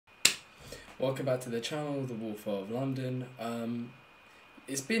Welcome back to the channel, the Wolf of London.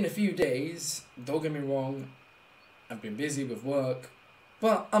 It's been a few days, don't get me wrong, I've been busy with work,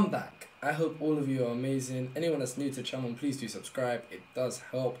 but I'm back. I hope all of you are amazing. Anyone that's new to the channel, please do subscribe, it does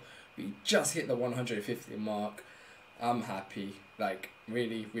help. We just hit the 150 mark. I'm happy, like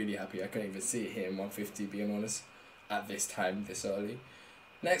really happy. I couldn't even see it hitting 150, being honest, at this time, this early.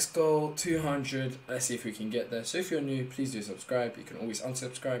 Next goal, 200. Let's see if we can get there. So if you're new, please do subscribe. You can always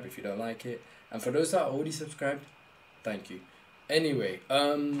unsubscribe if you don't like it. And for those that are already subscribed, thank you. Anyway,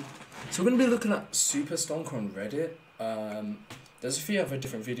 so we're going to be looking at SuperStonk on Reddit. There's a few other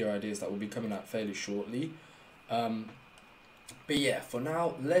different video ideas that will be coming out fairly shortly. But yeah, for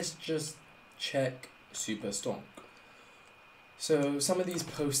now, let's just check SuperStonk. So some of these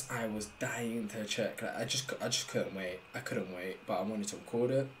posts I was dying to check. Like, I just couldn't wait. I couldn't wait, but I wanted to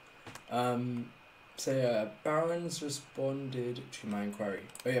record it. So yeah, Barron's responded to my inquiry.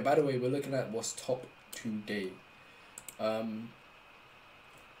 Oh yeah, by the way, we're looking at what's top today. Let's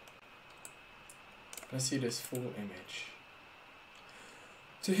see this full image.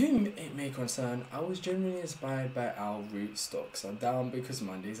 To whom it may concern, I was genuinely inspired by our root stocks are down because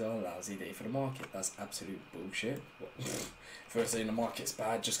Mondays are a lousy day for the market. That's absolute bullshit. First saying the market's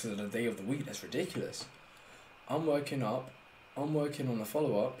bad just because of the day of the week, that's ridiculous. I'm working on a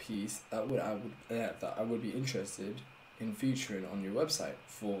follow-up piece that I would be interested in featuring on your website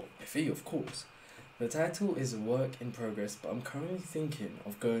for a fee, of course. The title is a work in progress, but I'm currently thinking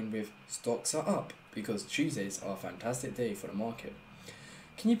of going with stocks are up because Tuesdays are a fantastic day for the market.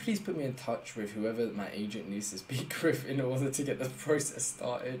 Can you please put me in touch with whoever my agent needs to speak with in order to get the process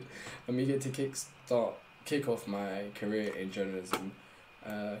started? I'm eager to kick off my career in journalism.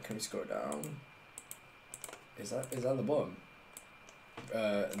 Can we scroll down? Is that the bottom?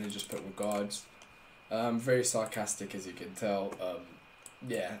 And then just put regards. Very sarcastic, as you can tell.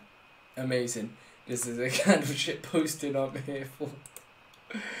 Yeah, amazing. This is the kind of shit posting I'm here for.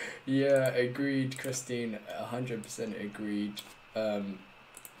 Yeah, agreed, Christine. 100% agreed.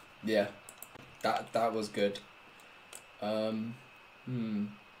 Yeah, that was good. I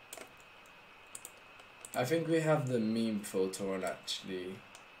think we have the meme filter on actually.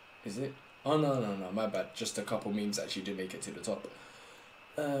 Is it? Oh no, my bad. Just a couple memes actually did make it to the top.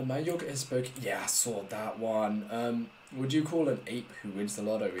 My yoga has spoken. Yeah, I saw that one. Would you call an ape who wins the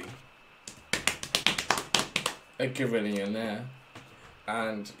lottery a gorillionaire?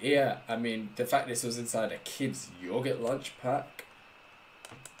 And yeah, I mean, the fact this was inside a kid's yogurt lunch pack.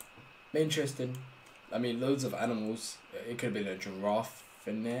 Interesting. I mean, loads of animals. It could have been a giraffe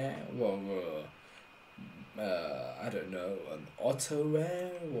in there. I don't know, an otter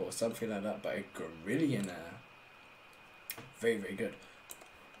or something like that, but a gorillionaire. Very good.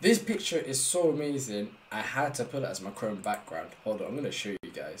 This picture is so amazing. I had to put it as my Chrome background. Hold on, I'm gonna show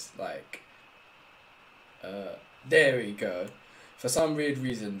you guys. Like, there we go. For some weird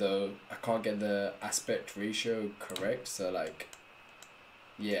reason though, I can't get the aspect ratio correct. So like,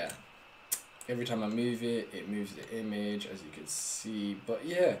 yeah. Every time I move it, it moves the image, as you can see. But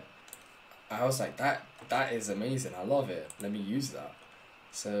yeah, I was like, that is amazing. I love it. Let me use that.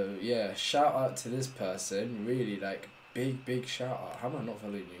 So yeah, shout out to this person. Really, like, big shout out. How am I not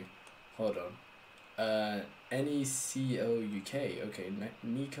following you? Hold on. NECOUK. Okay,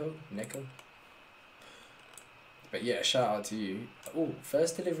 Neko. But yeah, shout out to you. Oh,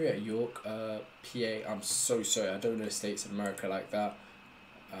 first delivery at York, PA. I'm so sorry. I don't know states in America like that.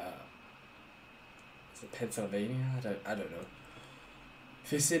 Pennsylvania, I don't know.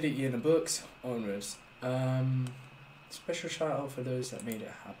 Facility in the books, onwards. Special shout out for those that made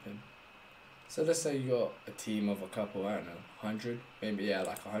it happen. So let's say you got a team of a couple, I don't know, 100, maybe, yeah,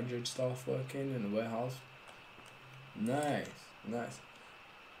 like 100 staff working in the warehouse. Nice.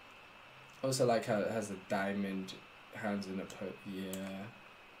 Also like how it has the diamond hands in the yeah.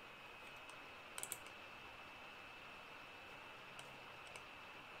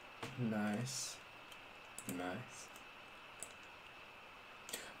 Nice.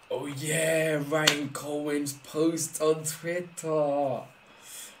 Oh yeah, Ryan Cohen's post on Twitter.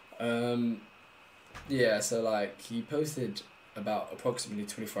 Yeah, so like he posted about approximately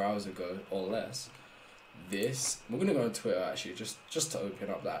 24 hours ago or less. This, we're gonna go on Twitter actually, just to open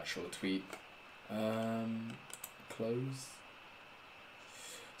up the actual tweet. Close.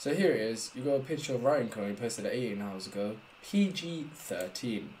 So here it is. You got a picture of Ryan Cohen posted at 18 hours ago.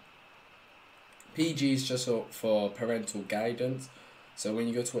 PG-13. PG is just for parental guidance. So when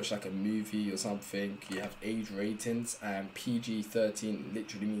you go to watch like a movie or something, you have age ratings, and PG-13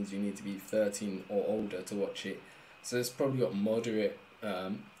 literally means you need to be 13 or older to watch it. So it's probably got moderate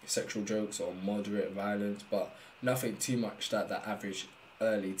sexual jokes or moderate violence, but nothing too much that the average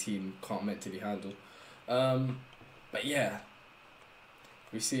early team can't mentally handle. But yeah,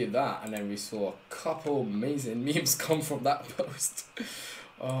 we see that, and then we saw a couple amazing memes come from that post.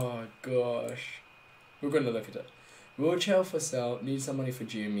 Oh gosh, we're gonna look at it. Wheelchair for sale, need some money for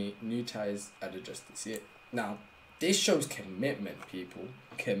GME, new ties added just to see it. Now, this shows commitment, people.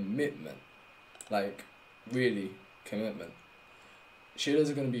 Commitment. Like, really, commitment. Shielders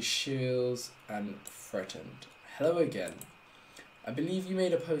are going to be shills and threatened. Hello again. I believe you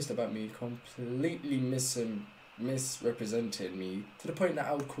made a post about me completely misrepresented me to the point that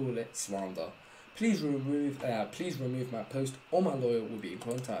I would call it slander. Please remove my post or my lawyer will be in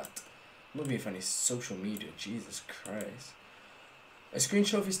contact. Not being funny, social media, Jesus Christ. A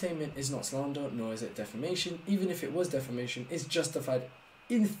screenshot of your statement is not slander, nor is it defamation. Even if it was defamation, it's justified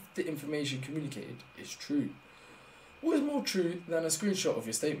if the information communicated is true. What is more true than a screenshot of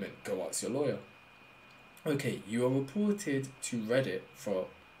your statement? Go ask your lawyer. Okay, you are reported to Reddit for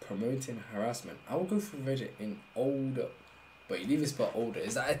promoting harassment. I will go for Reddit in older. Wait, you leave it spelled older.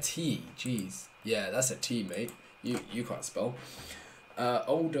 Is that a T? Jeez. Yeah, that's a T, mate. You can't spell.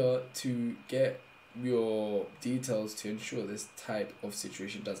 Older to get your details to ensure this type of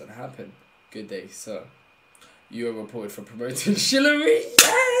situation doesn't happen. Good day, sir. You are reported for promoting shillery.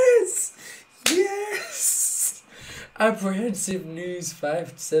 Yes! Yes! Apprehensive News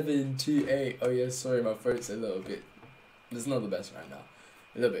 5728. Oh yeah, sorry, my throat's a little bit... It's not the best right now.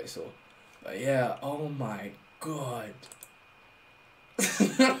 A little bit sore. But yeah, oh my god.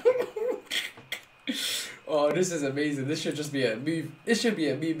 Oh, this is amazing. This should just be a meme. It should be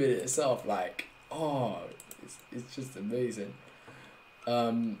a meme in itself. Like, oh, it's just amazing.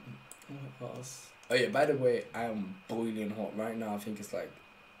 What else? Oh yeah, by the way, I am boiling hot right now. I think it's like,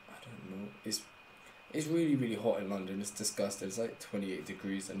 I don't know. It's really, really hot in London. It's disgusting. It's like 28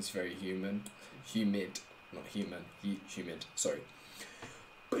 degrees and it's very humid. Not human. Humid. Sorry.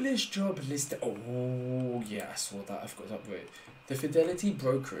 Bullish job listed. Oh yeah, I saw that. I've got to upgrade. The Fidelity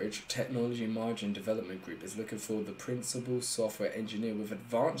Brokerage Technology Margin Development Group is looking for the principal software engineer with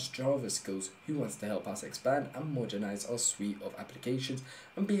advanced Java skills who wants to help us expand and modernize our suite of applications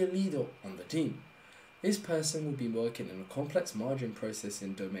and be a leader on the team. This person will be working in a complex margin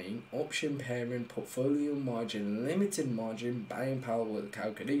processing domain, option pairing, portfolio margin, limited margin, buying power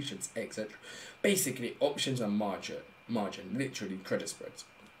calculations, etc. Basically, options and margin, literally credit spreads.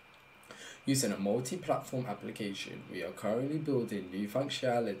 Using a multi-platform application, we are currently building new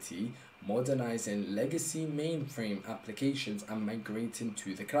functionality, modernizing legacy mainframe applications and migrating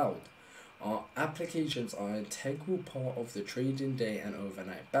to the cloud. Our applications are an integral part of the trading day and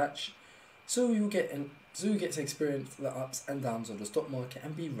overnight batch, so you get to experience the ups and downs of the stock market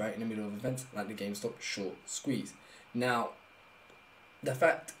and be right in the middle of events like the GameStop short squeeze. Now, the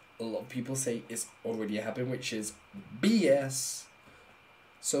fact a lot of people say it's already happened, which is BS.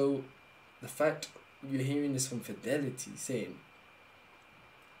 So the fact you're hearing this from Fidelity saying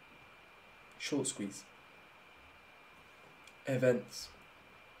short squeeze, events,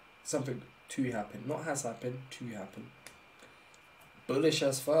 something to happen, not has happened, to happen. Bullish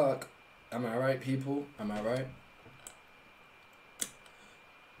as fuck. Am I right, people? Am I right?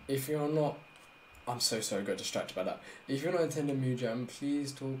 If you're not, I'm so sorry, I got distracted by that. If you're not attending Mood Jam,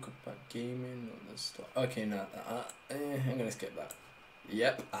 please talk about gaming on the stock. Okay, no, I'm gonna skip that.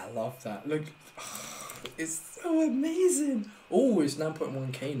 Yep, I love that. Look, it's so amazing. Oh, it's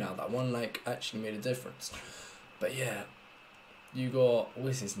 9.1k now. That one like actually made a difference. But yeah, you got,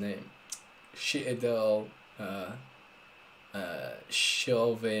 what's his name? Shitadel,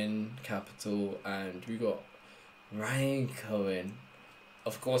 Shelvin Capital, and we got Ryan Cohen.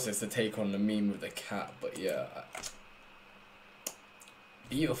 Of course, it's the take on the meme with the cat, but yeah,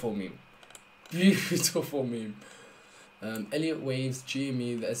 beautiful meme, beautiful meme. Elliott Waves,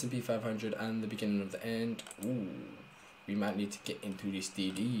 GME, the S&P 500, and the beginning of the end. Ooh, we might need to get into this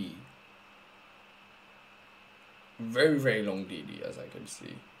DD. Very, very long DD, as I can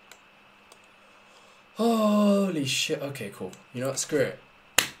see. Holy shit. Okay, cool. You know what? Screw it.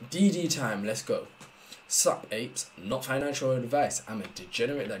 DD time. Let's go. Sup, apes. Not financial advice. I'm a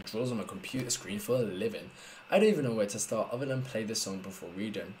degenerate that draws on a computer screen for a living. I don't even know where to start other than play this song before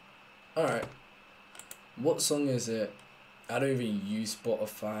reading. Alright. What song is it? I don't even use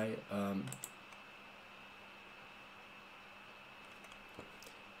Spotify.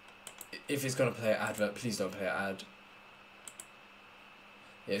 If it's gonna play an advert, please don't play an ad.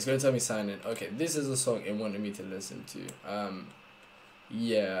 Yeah, it's gonna tell me sign in. Okay, this is a song it wanted me to listen to.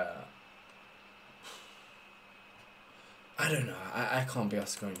 Yeah. I don't know. I can't be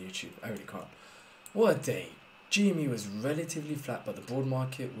asked to go on YouTube. I really can't. What a day. GME was relatively flat, but the broad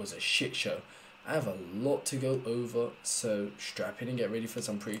market was a shit show. I have a lot to go over, so strap in and get ready for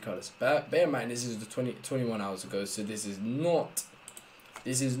some pretty colours. Bear in mind, this is the 21 hours ago, so this is not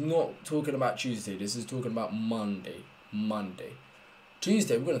talking about Tuesday, this is talking about Monday.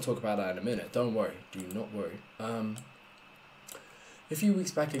 Tuesday, we're going to talk about that in a minute, don't worry, do not worry. A few weeks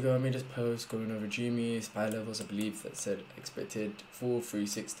back ago, I made a post going over GME SPY levels, I believe, that said expected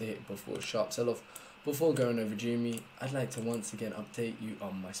 436 to hit before a sharp sell-off. Before going over GME, I'd like to once again update you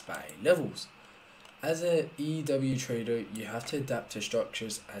on my SPY levels. As a EW trader, you have to adapt to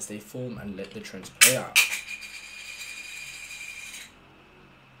structures as they form and let the trends play out.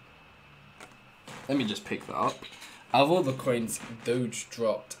 Let me just pick that up. Out of all the coins, Doge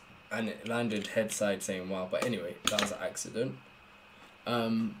dropped and it landed head side saying wow, but anyway, that was an accident.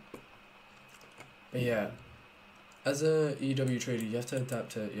 But yeah, as a EW trader, you have to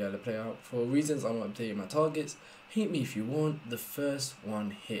adapt to the play out. For reasons I'm not updating my targets, hate me if you want, the first one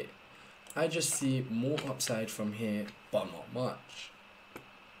hit. I just see more upside from here, but not much.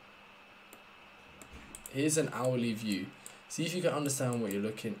 Here's an hourly view. See if you can understand what you're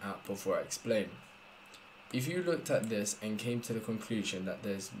looking at before I explain. If you looked at this and came to the conclusion that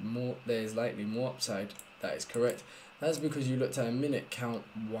there is likely more upside, that is correct. That's because you looked at a minute count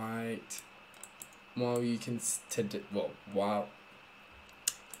while you can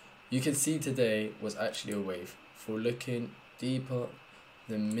see today was actually a wave. For looking deeper,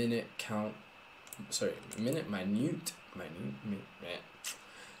 the minute minute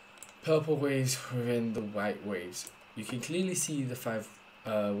purple waves within the white waves. You can clearly see the 5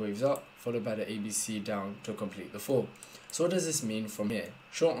 waves up, followed by the ABC down to complete the 4. So what does this mean from here?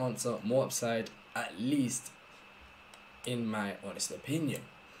 Short answer, more upside, at least in my honest opinion.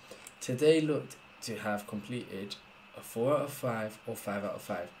 Today looked to have completed a 4 out of 5 or 5 out of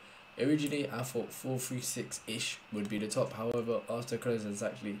 5. Originally, I thought 436-ish would be the top. However, after closing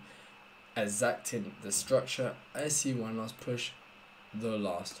exacting the structure, I see one last push, the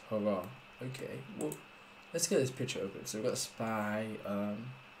last hurrah. Okay, well, let's get this picture open. So we've got SPY.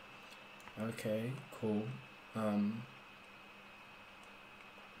 Okay, cool. I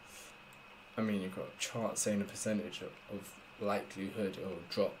mean, you've got a chart saying a percentage of likelihood it will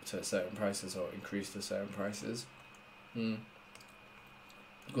drop to certain prices or increase to certain prices.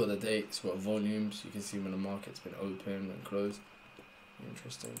 You've got the dates, you've got volumes, you can see when the market's been open and closed.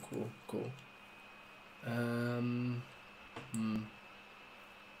 Interesting, cool.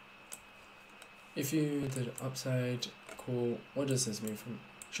 If you did upside, cool. What does this mean from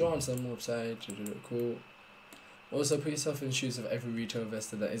short answer, more upside, cool. Also, put yourself in the shoes of every retail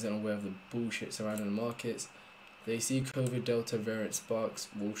investor that isn't aware of the bullshit surrounding the markets. They see COVID Delta variant sparks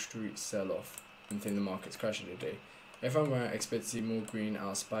Wall Street sell-off and think the market's crashing today. If I'm right, I expect to see more green out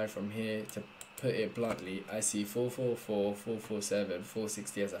of SPY from here. To put it bluntly, I see 444, 447,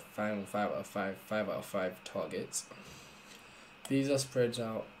 460 as a final 5 out of 5 out of 5 targets. These are spread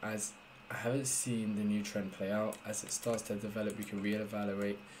out as I haven't seen the new trend play out. As it starts to develop, we can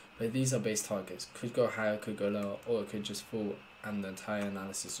re-evaluate. But these are base targets. Could go higher, could go lower, or it could just fall and the entire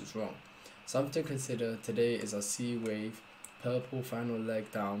analysis was wrong. Something to consider today is our C wave, purple final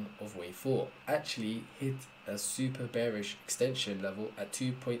leg down of wave 4. Actually hit a super bearish extension level at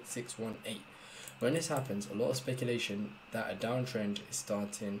 2.618. When this happens, a lot of speculation that a downtrend is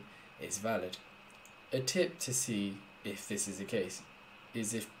starting is valid. A tip to see if this is the case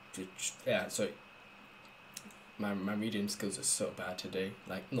is if, my reading skills are so bad today,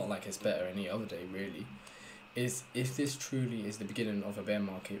 like not like it's better any other day really, is if this truly is the beginning of a bear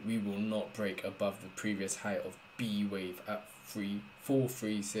market, we will not break above the previous high of B wave at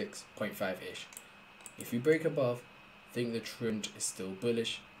 436.5-ish. If we break above, think the trend is still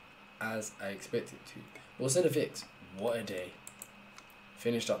bullish as I expect it to. Also the VIX, what a day.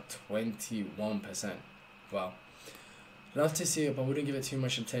 Finished up 21%. Wow. Love to see it, but wouldn't give it too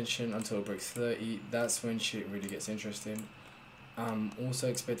much attention until it breaks 30. That's when shit really gets interesting. I'm also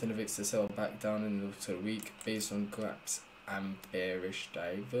expecting the VIX to settle back down in the week based on gaps and bearish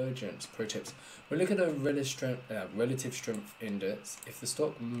divergence. Pro tips: we look at the relative strength index. If the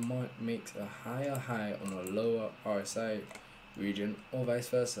stock makes a higher high on a lower RSI region or vice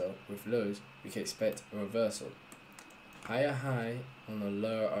versa with lows, we can expect a reversal. Higher high on a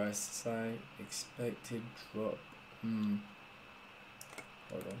lower RSI, expected drop. Hold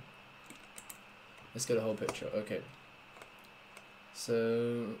on. Let's get a whole picture. Okay.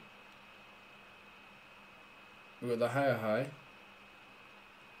 So we got the higher high,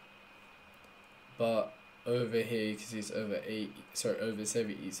 but over here you can see it's over 80. Sorry, over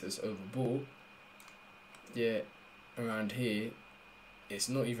 70. So it's overbought. Yeah, around here it's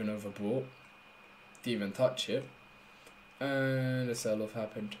not even overbought. Didn't even touch it, and the sell-off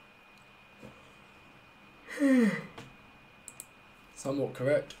happened. Somewhat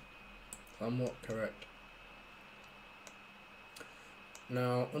correct. Somewhat correct.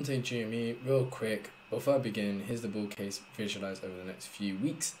 Now, onto GME, real quick. Before I begin, here's the bull case visualized over the next few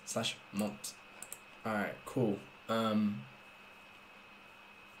weeks / months. Alright, cool.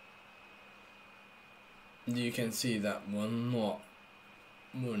 You can see that we're not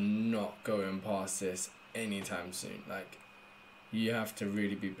going past this anytime soon. Like, you have to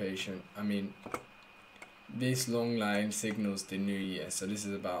really be patient. I mean, this long line signals the new year, so this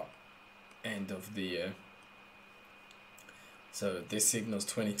is about end of the year. So this signals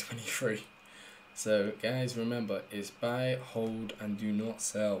 2023. So guys, remember, it's buy, hold, and do not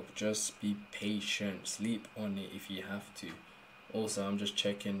sell. Just be patient. Sleep on it if you have to. Also, I'm just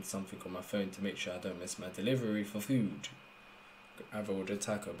checking something on my phone to make sure I don't miss my delivery for food. I've ordered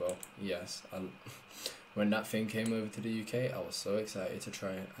Taco Bell. Yes, when that thing came over to the UK, I was so excited to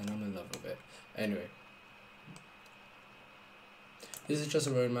try it, and I'm in love with it. Anyway, this is just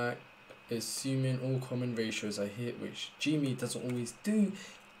a roadmap, assuming all common ratios are hit, which GME doesn't always do,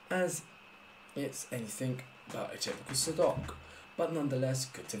 as it's anything but a typical stock. But nonetheless,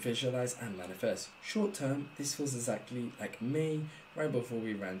 good to visualize and manifest. Short term, this feels exactly like May, right before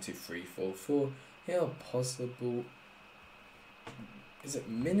we ran to 344. Here are possible. Is it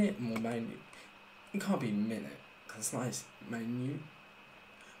minute or minute? It can't be minute, because it's not minute.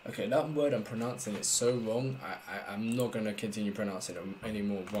 Okay, that word I'm pronouncing is so wrong. I'm not gonna continue pronouncing it any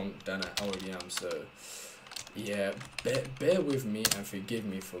more wrong than I already am. So yeah, bear with me and forgive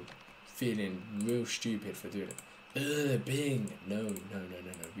me for feeling real stupid for doing it. Bing. No.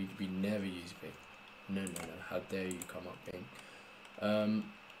 We never use Bing. No. How dare you come up, Bing?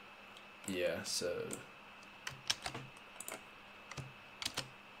 Yeah. So.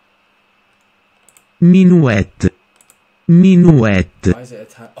 Minuet. Why is it a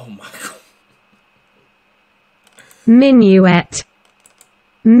time? Oh my god. Minuet.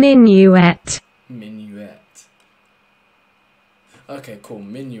 Okay, cool.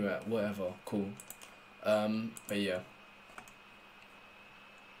 Minuet, whatever. Cool. But yeah.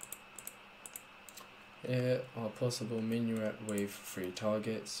 Here are possible minuet wave 3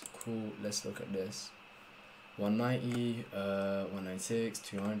 targets. Cool. Let's look at this. 190, 196,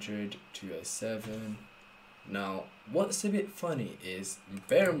 200, 207. Now, what's a bit funny is,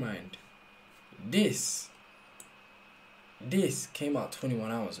 bear in mind, this came out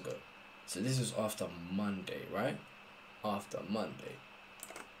 21 hours ago. So this was after Monday, right? After Monday.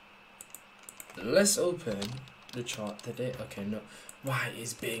 Let's open the chart today. Okay, no. Why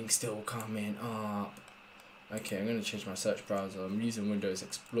is Bing still coming up? Okay, I'm going to change my search browser. I'm using Windows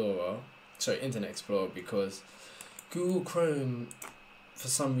Explorer. Sorry, Internet Explorer, because Google Chrome, for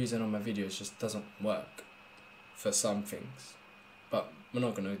some reason on my videos, just doesn't work for some things. But we're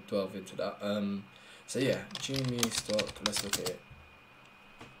not going to delve into that. So yeah, GME stock, let's look at it.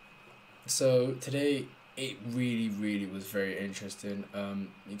 So today, it really was very interesting.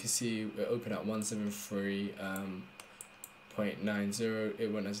 You can see we're open at 173.90.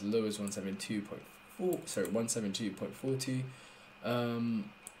 It went as low as 172.42.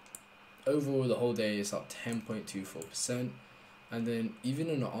 Overall, the whole day is up 10.24%, and then even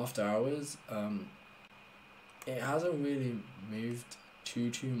in the after hours, it hasn't really moved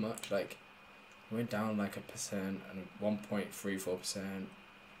too much. Like, it went down like 1% and 1.34%.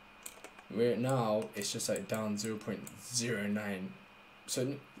 Where now it's just like down 0.09,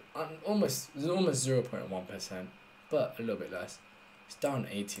 so almost 0.1%, but a little bit less. It's down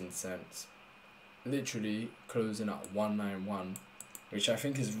 18 cents, literally closing at 191, which I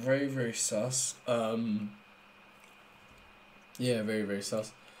think is very sus. Yeah, very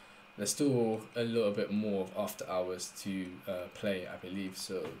sus. There's still a little bit more of after hours to play, I believe.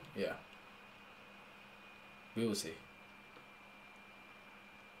 So yeah, we will see.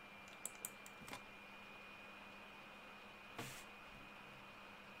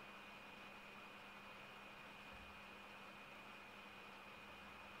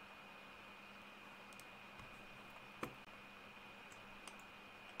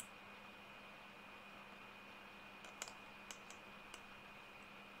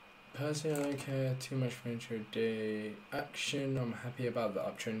 Personally, I don't care too much for intraday action. I'm happy about the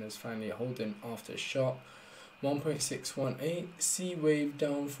uptrend that's finally holding after sharp 1.618. C wave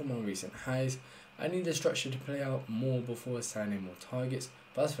down from our recent highs. I need the structure to play out more before assigning more targets.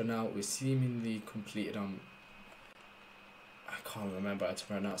 But as for now, we're seemingly completed on. I can't remember how to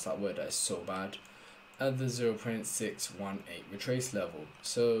pronounce that word. That is so bad. At the 0.618 retrace level.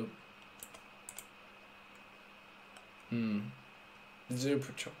 So.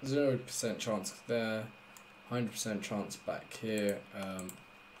 0% chance there, 100% chance back here.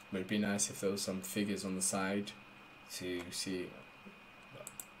 would be nice if there was some figures on the side to see.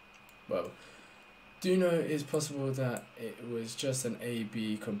 Well, do know it's possible that it was just an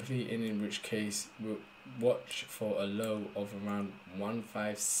A-B completing, in which case we'll watch for a low of around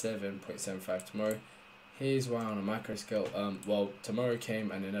 157.75 tomorrow. Here's why on a macro scale. Well, tomorrow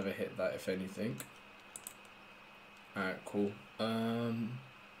came and it never hit that, if anything. Alright, cool. So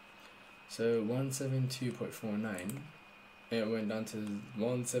 172.49. It went down to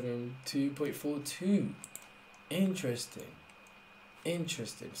 172.42. Interesting.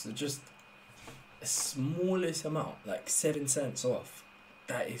 So just a smallest amount, like 7 cents off.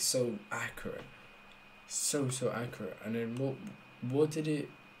 That is so accurate. So accurate. And then where did it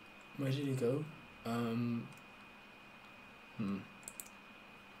go?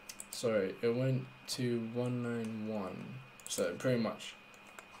 Sorry, it went to 191. So pretty much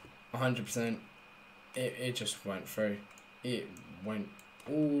 100%. It just went through. It went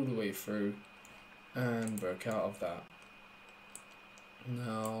all the way through and broke out of that.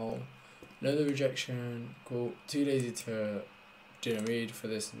 Now, another rejection. Cool. Too lazy to didn't read for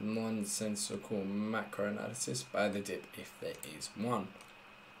this nonsensical macro analysis by the dip, if there is one.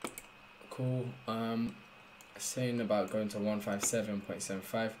 Cool. Saying about going to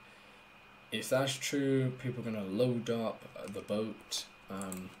 157.75. If that's true, people are gonna load up the boat.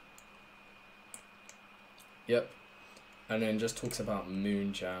 Yep. And then just talks about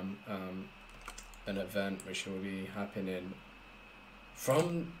Moon Jam, an event which will be happening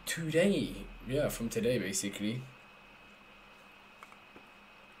from today. Yeah, from today basically.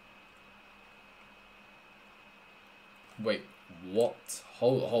 Wait, what?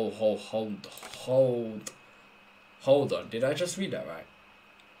 Hold on. Did I just read that right?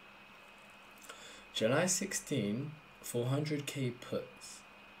 July 16, 400k puts.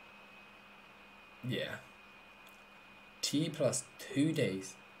 Yeah. T plus 2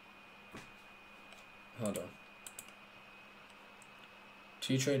 days. Hold on.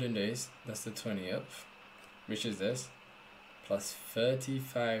 2 trading days, that's the 20th, which is this, plus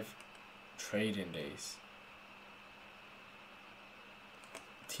 35 trading days.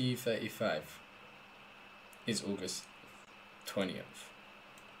 T35 is August 20th.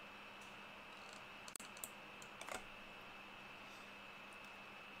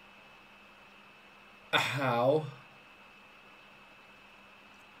 How?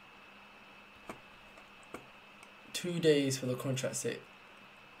 Two days for the contract set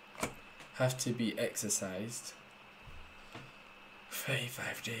have to be exercised.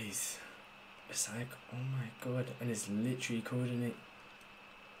 35 days. It's like, oh my god, and it's literally coding it.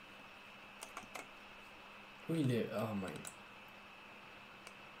 Really? Oh my.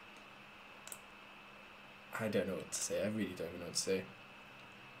 I don't know what to say. I really don't know what to say.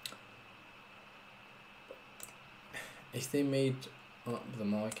 If they made up the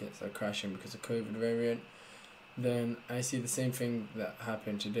markets are crashing because of COVID variant, then I see the same thing that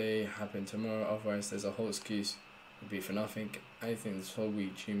happened today happen tomorrow. Otherwise, there's a whole excuse. Would be for nothing. I think this whole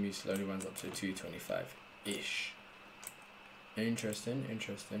week Jimmy slowly runs up to 225 ish. Interesting.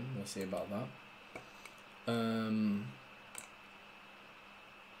 We'll see about that.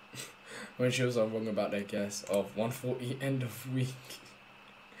 When she was all wrong about their guess of 140 end of week.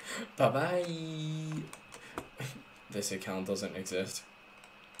 Bye bye. This account doesn't exist.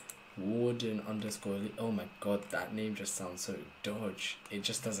 Warden underscore. Oh my god, that name just sounds so dodge. It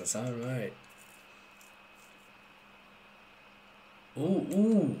just doesn't sound right.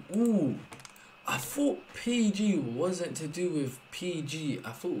 Ooh. I thought PG wasn't to do with PG.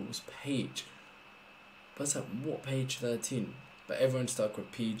 I thought it was page. But it's like, what page 13? But everyone's stuck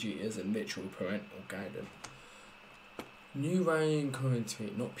with PG as a literal parental guidance. New Ryan Cohen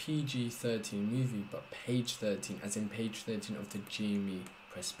tweet, not PG-13 movie, but page 13, as in page 13 of the GME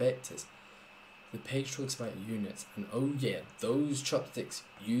prospectus. The page talks about units, and oh yeah, those chopsticks,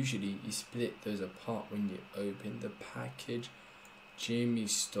 usually you split those apart when you open the package. GME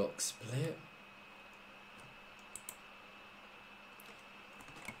stock split.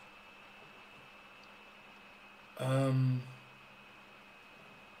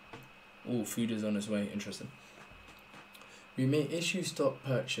 Oh, food is on its way. Interesting. We may issue stock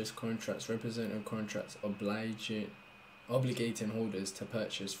purchase contracts, representative contracts obligating holders to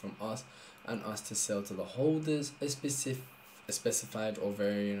purchase from us and us to sell to the holders a specified or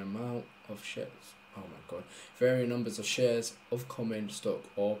varying amount of shares. Oh my god. Varying numbers of shares of common stock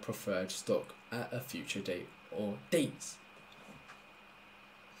or preferred stock at a future date or dates.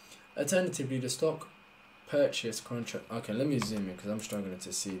 Alternatively, the stock purchase contract. Okay, let me zoom in because I'm struggling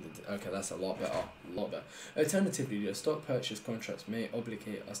to see the. Okay, that's a lot better. A lot better. Alternatively, the stock purchase contracts may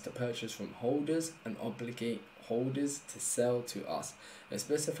obligate us to purchase from holders and obligate holders to sell to us a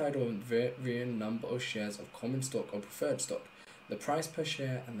specified or varying number of shares of common stock or preferred stock. The price per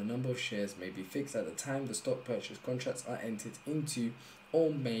share and the number of shares may be fixed at the time the stock purchase contracts are entered into, or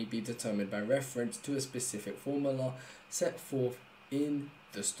may be determined by reference to a specific formula set forth in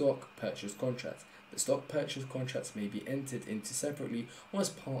the stock purchase contract. The stock purchase contracts may be entered into separately or as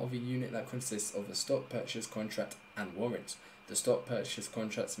part of a unit that consists of a stock purchase contract and warrants. The stock purchase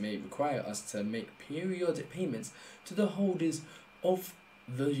contracts may require us to make periodic payments to the holders of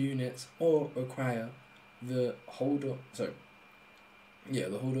the units, or require the holder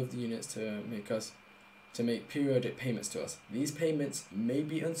the holder of the units to make periodic payments to us. These payments may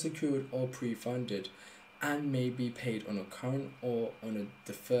be unsecured or pre-funded and may be paid on a current or on a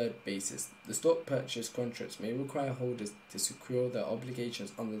deferred basis. The stock purchase contracts may require holders to secure their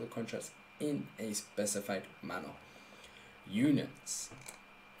obligations under the contracts in a specified manner. Units.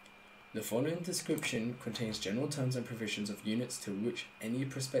 The following description contains general terms and provisions of units to which any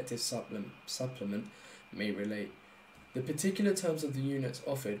prospective supplement may relate. The particular terms of the units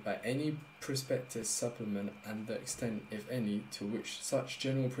offered by any prospective supplement and the extent, if any, to which such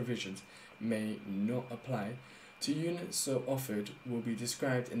general provisions may not apply to units so offered will be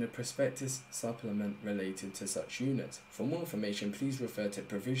described in the prospectus supplement related to such units. For more information, please refer to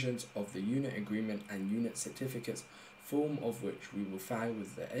provisions of the unit agreement and unit certificates, form of which we will file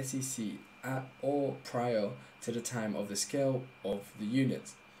with the SEC at or prior to the time of the scale of the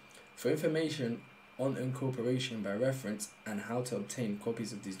units. For information on incorporation by reference and how to obtain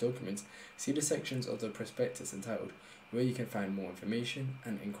copies of these documents, see the sections of the prospectus entitled where you can find more information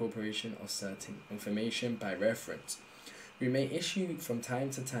and incorporation of certain information by reference. We may issue from time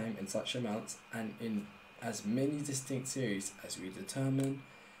to time in such amounts and in as many distinct series as we determine.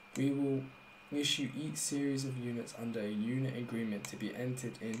 We will issue each series of units under a unit agreement to be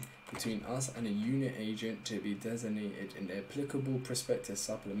entered in between us and a unit agent to be designated in the applicable prospectus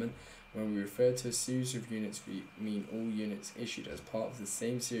supplement. When we refer to a series of units, we mean all units issued as part of the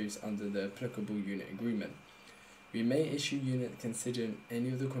same series under the applicable unit agreement. We may issue units considering any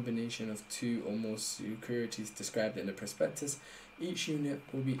of the combination of two or more securities described in the prospectus. Each unit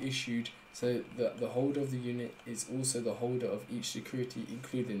will be issued so that the holder of the unit is also the holder of each security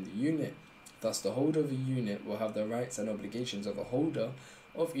including the unit. Thus, the holder of a unit will have the rights and obligations of a holder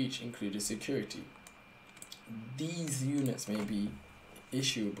of each included security. These units may be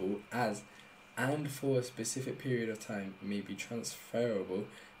issuable as and for a specific period of time, may be transferable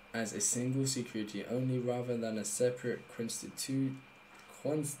as a single security only rather than a separate constituents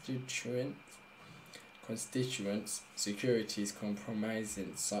securities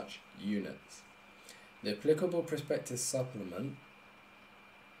comprising such units. The applicable prospectus supplement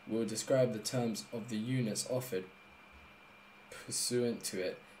will describe the terms of the units offered pursuant to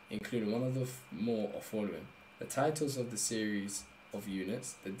it, including one of the more or following: the titles of the series of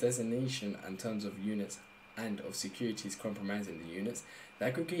units, the designation and terms of units and of securities comprising the units, the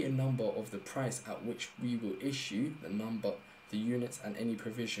aggregated number of the price at which we will issue the number, the units, and any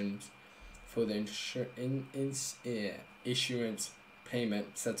provisions for the issuance,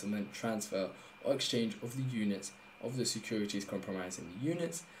 payment, settlement, transfer, or exchange of the units of the securities comprising the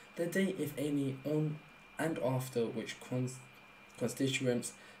units, the date, if any, on and after which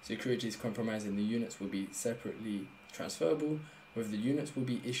constituents securities comprising the units will be separately transferable, whether the units will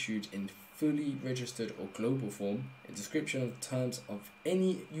be issued in fully registered or global form, a description of the terms of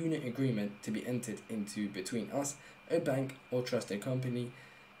any unit agreement to be entered into between us, a bank or trusted company,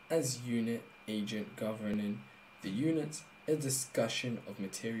 as unit agent governing the units, a discussion of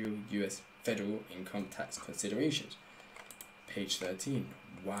material US federal income tax considerations. Page 13.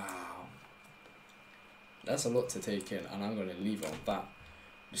 Wow. That's a lot to take in, and I'm going to leave it on that.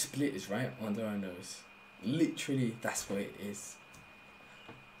 The split is right under our nose. Literally, that's what it is.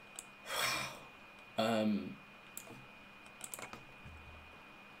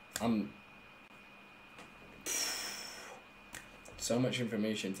 So much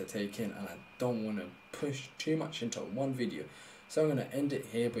information to take in, and I don't want to push too much into one video, so I'm going to end it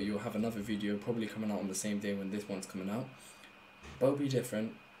here, but you'll have another video probably coming out on the same day when this one's coming out. Both be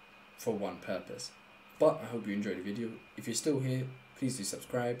different for one purpose. But I hope you enjoyed the video. If you're still here, please do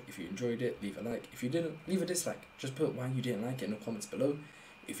subscribe. If you enjoyed it, leave a like. If you didn't, leave a dislike. Just put why you didn't like it in the comments below.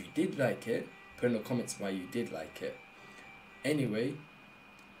 If you did like it, put in the comments why you did like it. Anyway,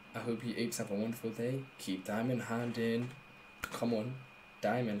 I hope you apes have a wonderful day. Keep diamond handing. Come on,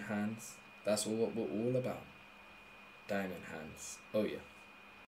 diamond hands. That's what we're all about. Diamond hands. Oh yeah.